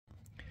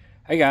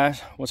Hey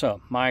guys, what's up?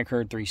 Mike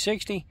Herd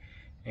 360,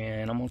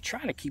 and I'm gonna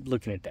try to keep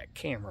looking at that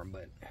camera,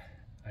 but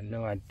I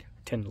know I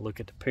tend to look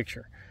at the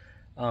picture.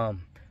 I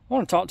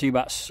want to talk to you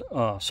about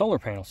solar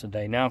panels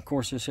today. Now, of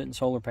course, this isn't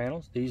solar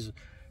panels. These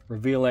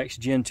Reveal X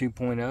Gen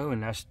 2.0,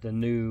 and that's the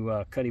new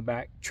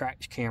Cuddeback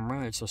Trax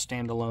camera. It's a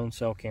standalone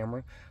cell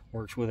camera,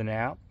 works with an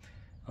app.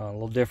 A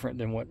little different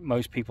than what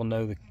most people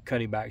know the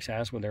Cuddebacks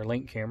has with their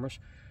link cameras.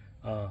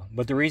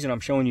 But the reason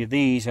I'm showing you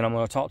these, and I'm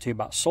going to talk to you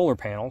about solar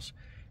panels,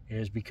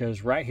 is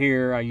because right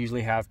here I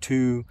usually have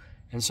two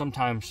and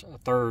sometimes a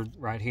third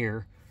right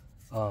here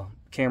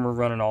camera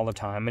running all the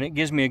time, and it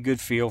gives me a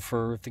good feel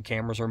for if the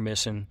cameras are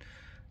missing,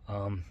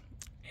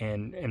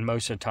 and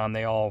most of the time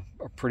they all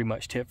are pretty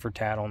much tit for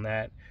tat on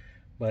that.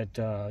 But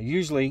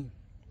usually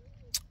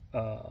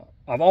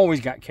I've always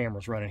got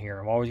cameras running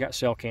here. I've always got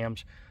cell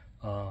cams.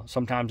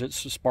 Sometimes it's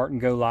Spartan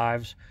Go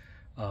Lives,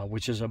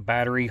 which is a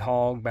battery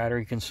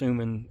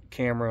consuming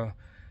camera.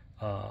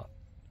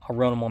 I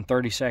run them on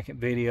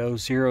 30-second videos,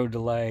 0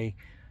 delay.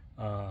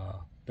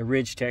 The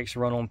Ridge Techs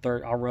run on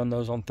I'll run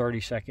those on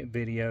 30-second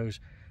videos.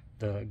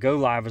 The Go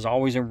Live is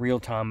always in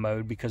real-time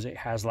mode because it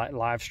has that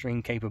live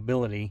stream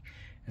capability,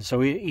 and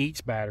so it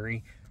eats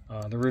battery.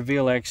 The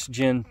Reveal X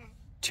Gen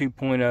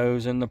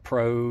 2.0s and the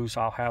Pros,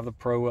 I'll have the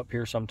Pro up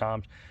here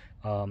sometimes.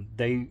 I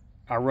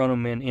run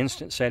them in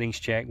instant settings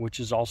check,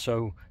 which is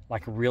also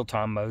like a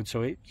real-time mode,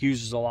 so it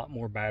uses a lot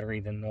more battery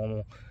than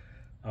normal.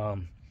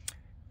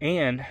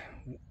 And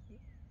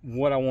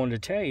what I wanted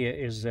to tell you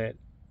is that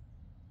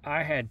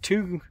I had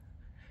two,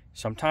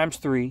 sometimes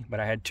three, but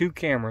I had two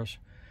cameras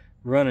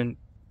running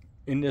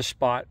in this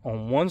spot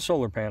on one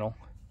solar panel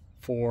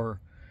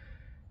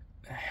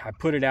I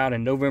put it out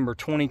in November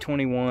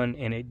 2021,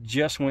 and it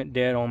just went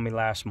dead on me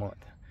last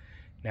month.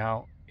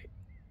 Now,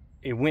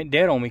 it went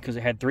dead on me because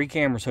it had three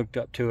cameras hooked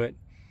up to it.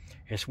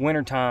 It's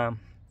winter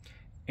time,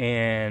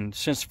 and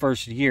since the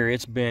first of the year,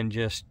 it's been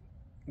just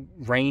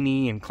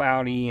rainy and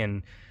cloudy,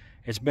 and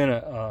it's been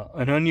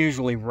an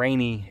unusually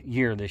rainy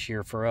year this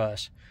year for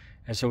us.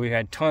 And so we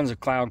had tons of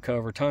cloud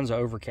cover, tons of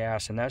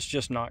overcast, and that's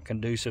just not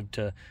conducive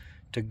to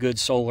good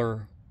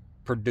solar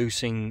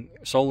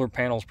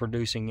panels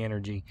producing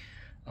energy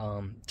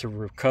to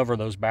recover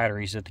those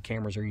batteries that the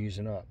cameras are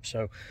using up.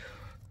 So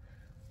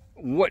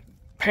what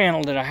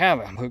panel did I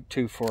have it hooked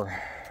to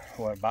for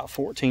about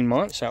 14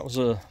 months? That was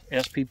a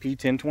SPP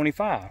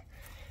 1025.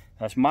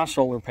 That's my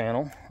solar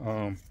panel.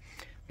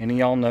 Many of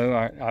y'all know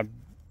I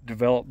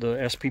developed the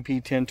SPP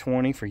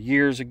 1020 for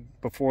years.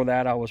 Before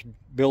that, I was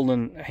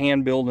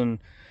hand building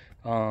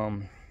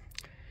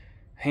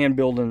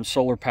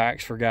solar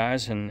packs for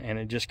guys, and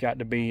it just got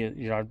to be,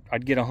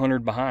 I'd get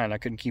 100 behind. I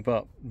couldn't keep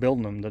up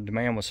building them. The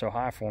demand was so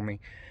high for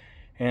me,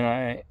 and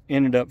I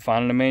ended up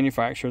finding a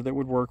manufacturer that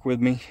would work with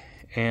me.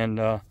 And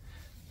let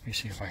me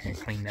see if I can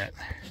clean that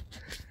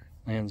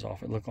lens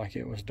off. It looked like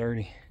it was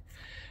dirty.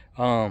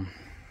 Found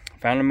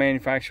a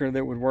manufacturer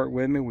that would work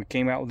with me. We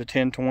came out with the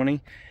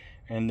 1020,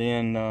 and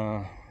then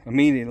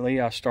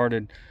immediately I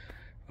started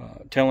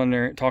talking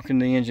to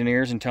the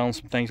engineers and telling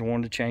some things I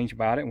wanted to change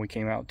about it, and we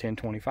came out with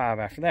 1025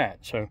 after that.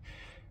 So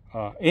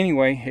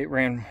anyway, it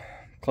ran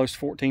close to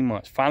 14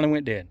 months. Finally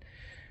went dead.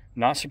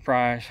 Not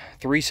surprised.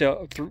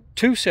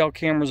 Two cell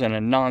cameras and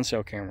a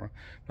non-cell camera.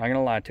 Not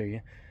gonna lie to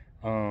you,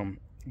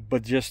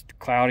 but just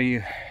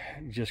cloudy,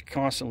 just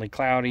constantly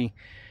cloudy.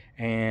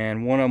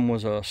 And one of them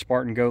was a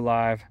Spartan Go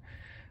Live,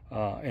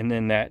 and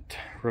then that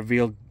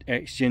Reveal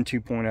X Gen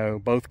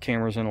 2.0. Both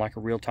cameras in like a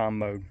real-time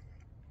mode.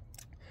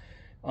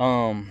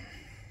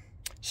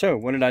 So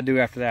what did I do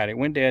after that? It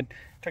went dead.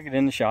 Took it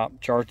in the shop,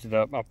 charged it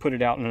up. I put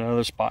it out in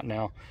another spot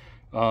now.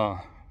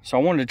 So I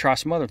wanted to try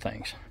some other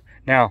things.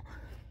 Now,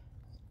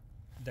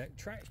 that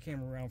Trax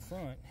camera around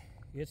front,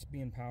 it's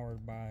being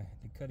powered by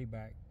the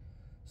Cuddeback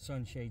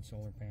Sunshade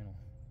solar panel.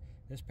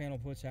 This panel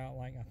puts out,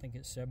 like, I think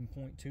it's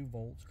 7.2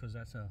 volts, because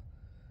that's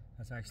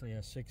actually a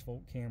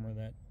 6-volt camera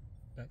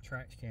that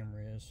Trax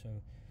camera is. So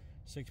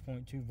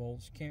 6.2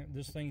 volts.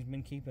 This thing's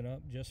been keeping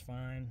up just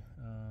fine.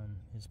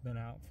 It's been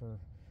out for,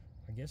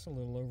 I guess, a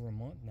little over a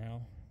month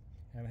now.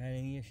 Haven't had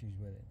any issues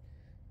with it.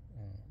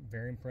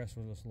 Very impressed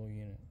with this little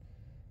unit.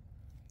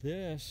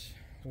 This,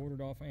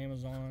 ordered off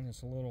Amazon.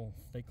 It's a little,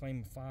 they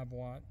claim a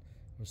 5-watt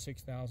with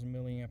 6,000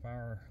 milliamp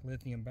hour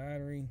lithium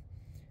battery.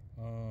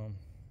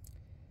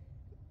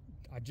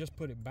 I just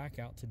put it back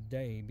out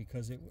today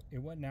because it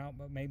wasn't out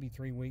but maybe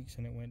 3 weeks,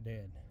 and it went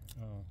dead.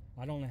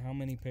 I don't know how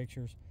many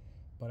pictures,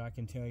 but I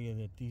can tell you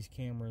that these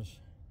cameras,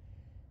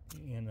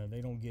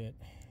 they don't get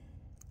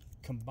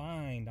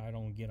combined. I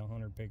don't get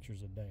 100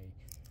 pictures a day.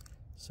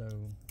 So,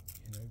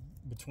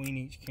 between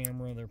each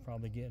camera, they're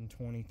probably getting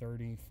 20,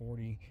 30,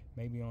 40,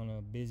 maybe on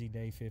a busy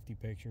day, 50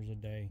 pictures a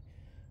day.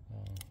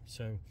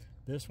 So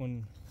this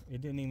one,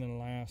 it didn't even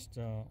last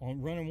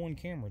on running one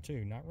camera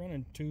too. Not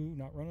running two,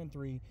 not running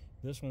three.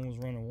 This one was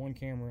running one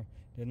camera.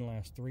 Didn't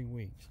last 3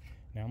 weeks.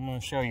 Now I'm going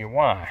to show you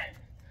why.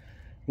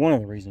 One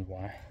of the reasons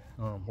why.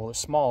 Well, it's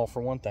small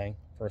for one thing.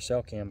 For a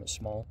cell cam, it's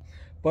small.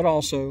 But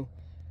also,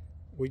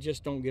 we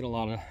just don't get a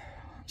lot of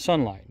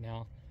sunlight.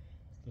 Now,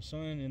 the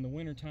sun in the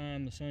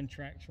wintertime, the sun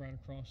tracks right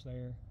across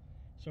there,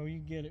 So you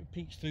get it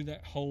peeks through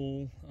that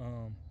hole.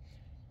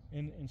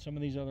 In some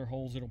of these other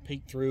holes, it'll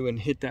peek through and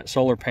hit that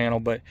solar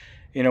panel. But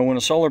you know, when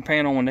a solar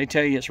panel, when they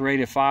tell you it's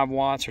rated 5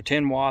 watts or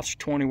 10 watts or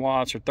 20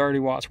 watts or 30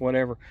 watts,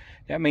 whatever,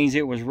 that means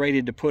it was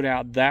rated to put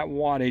out that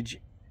wattage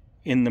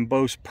in the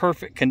most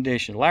perfect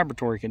conditions,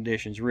 laboratory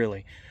conditions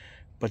really.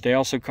 But they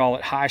also call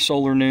it high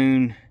solar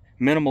noon,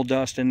 minimal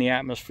dust in the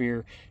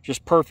atmosphere,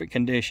 just perfect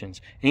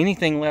conditions.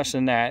 Anything less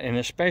than that, and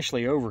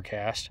especially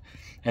overcast,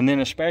 and then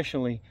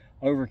especially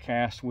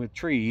overcast with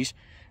trees,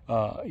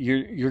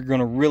 you're going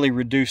to really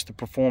reduce the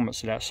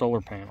performance of that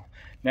solar panel.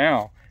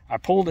 Now, I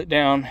pulled it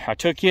down, I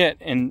took it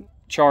and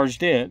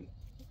charged it,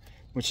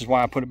 which is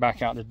why I put it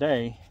back out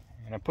today,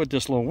 and I put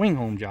this little wing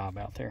home job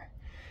out there.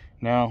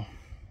 Now,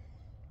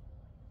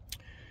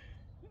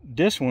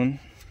 this one,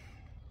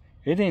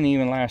 it didn't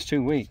even last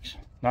 2 weeks,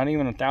 not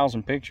even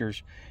 1,000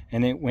 pictures,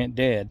 and it went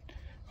dead.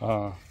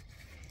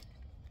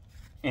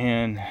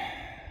 And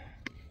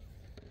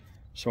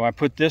so I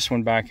put this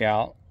one back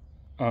out.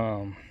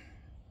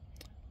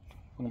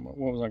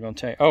 What was I going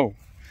to tell you? Oh,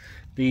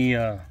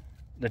 the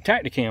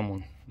Tactacam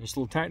one, this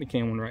little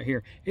Tactacam one right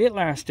here. It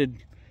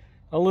lasted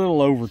a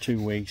little over 2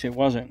 weeks. It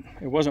wasn't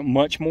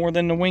much more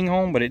than the wing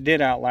home, but it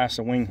did outlast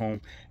the wing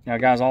home. Now,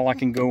 guys, all I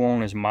can go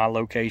on is my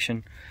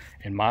location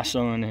and my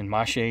sun and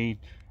my shade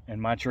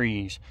and my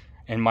trees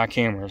and my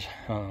cameras.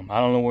 I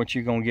don't know what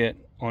you're gonna get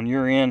on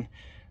your end,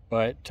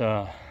 but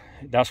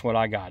that's what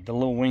I got. The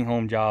little wing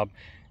home job,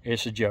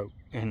 it's a joke,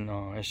 and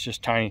it's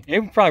just tiny. It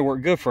would probably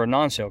work good for a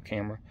non-cell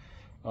camera,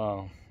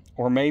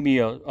 or maybe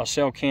a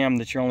cell cam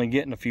that you're only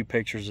getting a few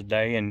pictures a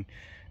day and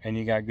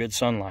you got good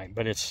sunlight.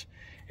 But it's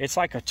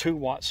like a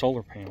 2-watt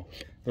solar panel.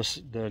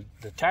 The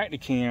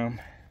Tactacam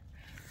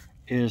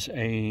is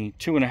a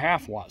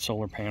 2.5-watt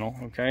solar panel,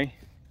 okay?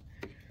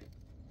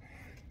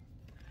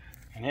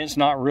 And it's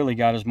not really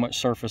got as much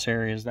surface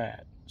area as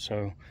that.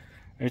 So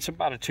it's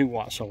about a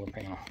 2-watt solar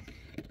panel.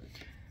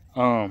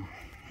 All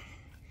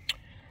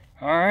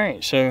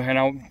right, so, and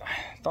I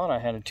thought I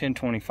had a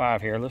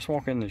 1025 here. Let's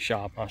walk in the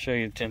shop. I'll show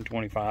you the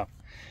 1025.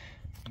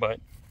 But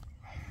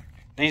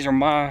these are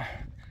my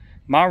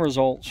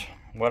results,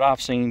 what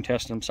I've seen,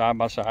 testing them side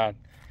by side.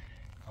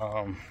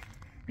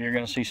 You're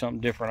gonna see something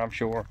different, I'm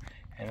sure.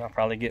 And I'll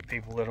probably get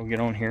people that'll get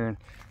on here and,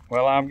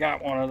 well, I've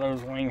got one of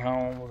those wing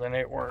homes and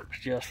it works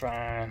just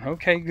fine.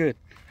 Okay, good.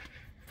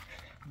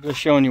 Just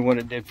showing you what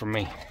it did for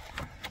me.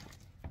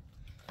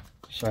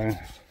 So,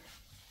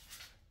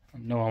 I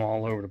know I'm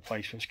all over the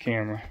place with this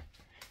camera.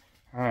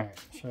 Alright,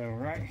 so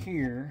right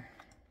here,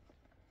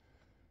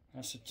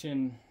 that's a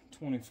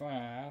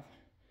 1025.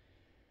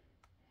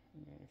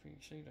 If you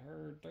can see the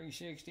Herd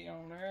 360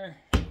 on there.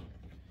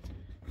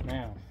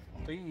 Now,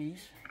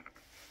 these,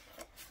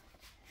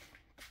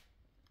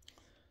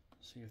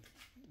 let's see if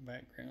the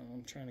background,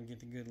 I'm trying to get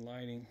the good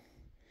lighting.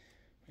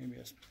 Maybe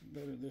it's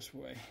better this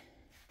way.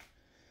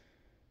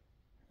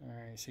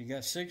 Alright, so you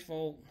got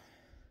 6-volt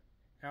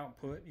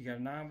output, you got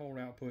a 9-volt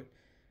output,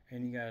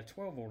 and you got a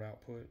 12-volt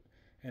output,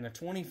 and a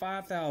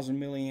 25,000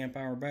 milliamp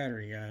hour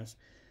battery, guys.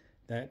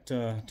 That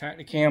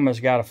Tactacam has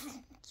got a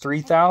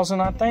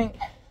 3,000, I think.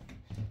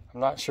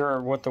 I'm not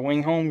sure what the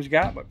wing home's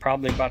got, but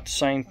probably about the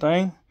same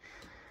thing.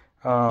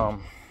 So,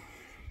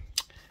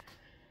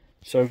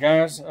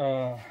 guys,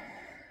 all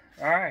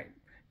right,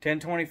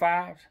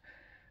 1025s.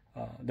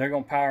 They're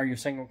gonna power your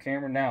single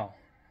camera. Now,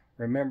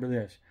 remember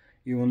this: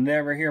 you will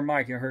never hear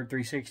Mike at Herd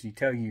 360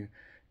 tell you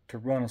to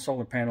run a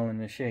solar panel in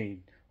the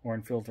shade or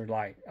in filtered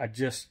light. I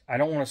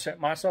don't want to set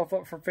myself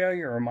up for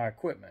failure or my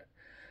equipment.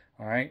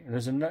 All right,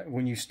 there's enough.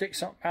 When you stick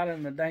something out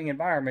in the dang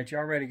environment, you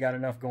already got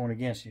enough going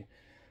against you.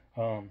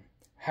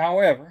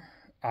 However,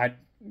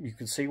 you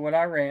can see what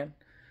I ran,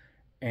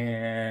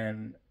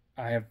 and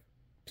I have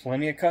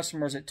plenty of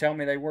customers that tell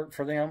me they work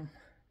for them.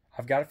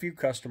 I've got a few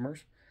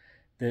customers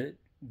that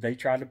they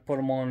tried to put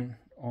them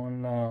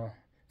on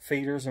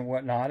feeders and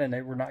whatnot, and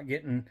they were not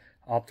getting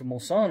optimal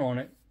sun on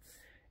it,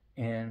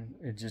 and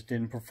it just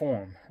didn't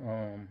perform.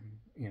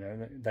 You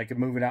know, they could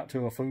move it out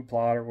to a food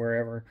plot or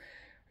wherever,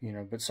 you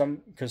know, but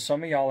because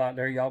some of y'all out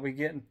there, y'all be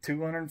getting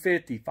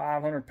 250,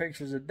 500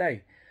 pictures a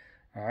day.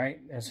 All right,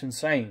 that's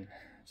insane.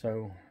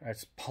 So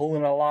that's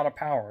pulling a lot of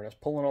power. That's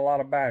pulling a lot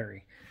of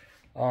battery.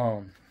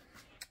 So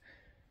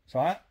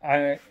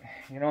I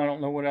you know, I don't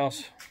know what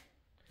else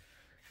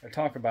to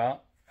talk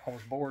about. I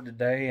was bored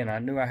today, and I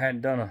knew I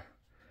hadn't done I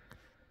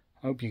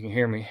hope you can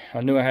hear me.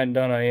 I knew I hadn't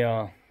done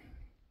a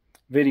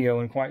video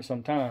in quite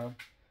some time.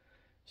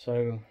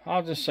 So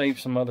I'll just save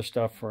some other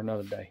stuff for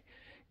another day.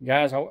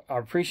 Guys, I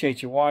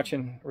appreciate you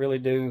watching. Really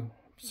do.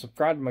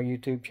 Subscribe to my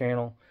YouTube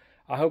channel.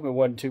 I hope it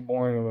wasn't too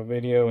boring of a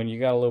video and you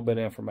got a little bit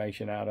of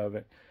information out of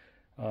it.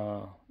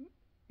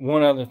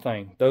 One other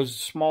thing. Those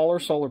smaller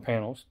solar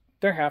panels,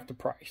 they're half the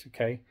price,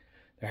 okay?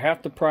 They're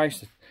half the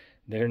price.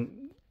 They're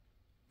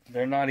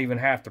not even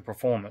half the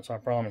performance, I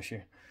promise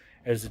you,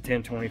 as the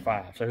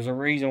 1025. So there's a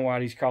reason why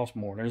these cost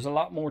more. There's a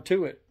lot more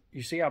to it.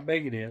 You see how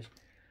big it is.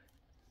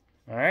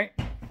 All right?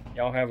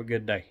 Y'all have a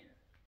good day.